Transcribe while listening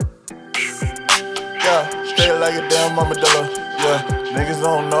Yeah, straight like a damn armadillo. Yeah, niggas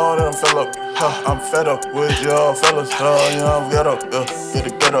don't know that I'm fed up. I'm fed up with y'all fellas. Yeah, I'm get up.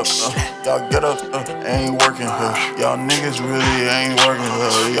 Get up. Y'all get up. Ain't working. Y'all niggas really ain't working.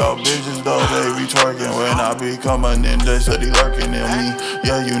 Y'all bitches though, they be twerking. When I be coming in, they steady lurking in me.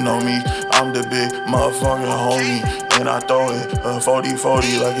 Yeah, you know me. I'm the big motherfucking homie. And I throw it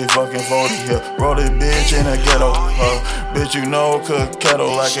 40-40 like it fucking 40. Yeah, roll it bitch in a ghetto. Bitch, you know cook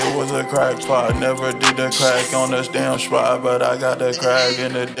kettle like it was a crack pot. Never did the crack on this damn spot, but I got the crack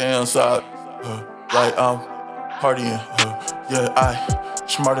in the damn side. Like I'm partying. Yeah, I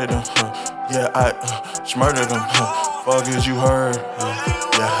smarted them. Yeah, I smarted them. Fuck as you heard.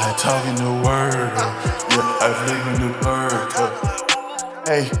 Yeah, I talking the word. Yeah, I flipping the bird.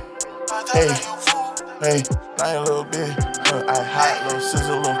 Hey, I ain't a little bit. I hot, little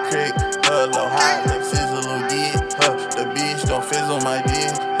sizzle, little crick. Little hot, little sizzle, little dick. The bitch don't fizzle my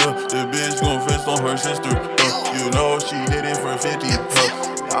dick. The bitch gon' fist on her sister. You know she did it for 50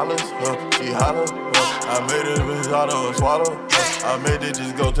 dollars. She holler. I made it bitch holler, swallow. I made it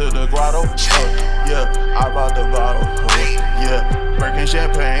just go to the grotto. Yeah, I bought the bottle. Yeah, drinking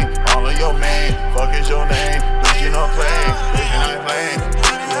champagne. All of your man. Fuck is your name? Bitch, you know playing. Bitch, you ain't playing.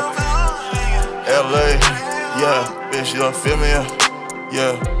 LA, yeah, bitch, you don't feel me,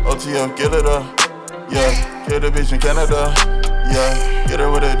 yeah, OTM, get it up, yeah, get a bitch in Canada, yeah, get her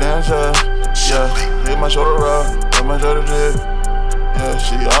with a dancer, yeah, hit my shoulder up, hit my shoulder dip, yeah,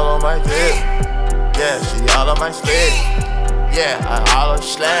 she all on my dick, yeah, she all on my stick, yeah, I all on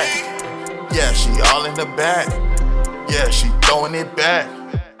slack, yeah, she all in the back, yeah, she throwing it back,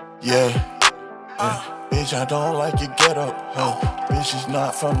 yeah. Bitch, I don't like your get up, bitch is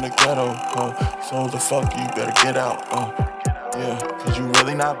not from the ghetto, so the fuck you better get out, yeah, cause you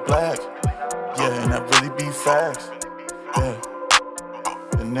really not black, yeah, and that really be facts, yeah.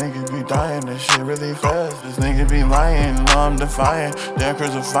 The nigga be dying, this shit really fast. This nigga be lying, you know I'm defiant. Damn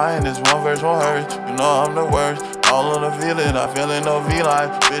crucifying, this one verse, one hurt. You know I'm the worst. All of the feeling, I feel it no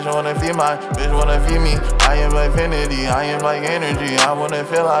V-line. Bitch wanna feel my, bitch wanna feel me. I am like infinity, I am like energy. I wanna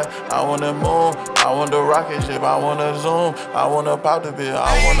feel like, I wanna move. I want the rocket ship, I wanna zoom. I wanna pop the bit,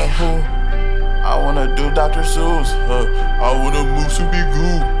 I wanna who. I wanna do Dr. Seuss, I wanna move Subi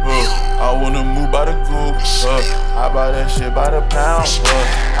Goo, I wanna move by the goop, I buy that shit by the pound,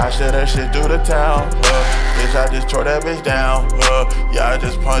 I share that shit through the town, bitch, I just tore that bitch down, yeah, I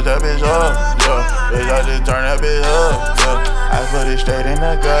just punched that bitch up, bitch, I just turn that bitch up, I put it straight in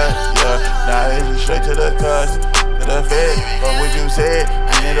the gut, now it's just straight to the cuss, to the fed, but what you said,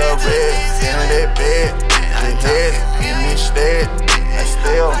 ended up red, into that bed, the head, in this stead, I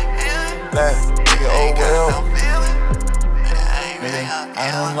still black, nigga, oh well. Nigga,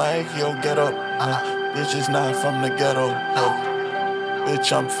 I don't like your get up. Bitch is not from the ghetto.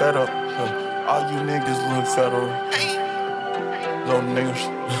 Bitch, I'm fed up. All you niggas look federal. Little niggas.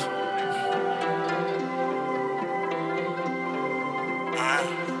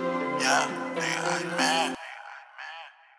 Yeah, nigga, I'm mad.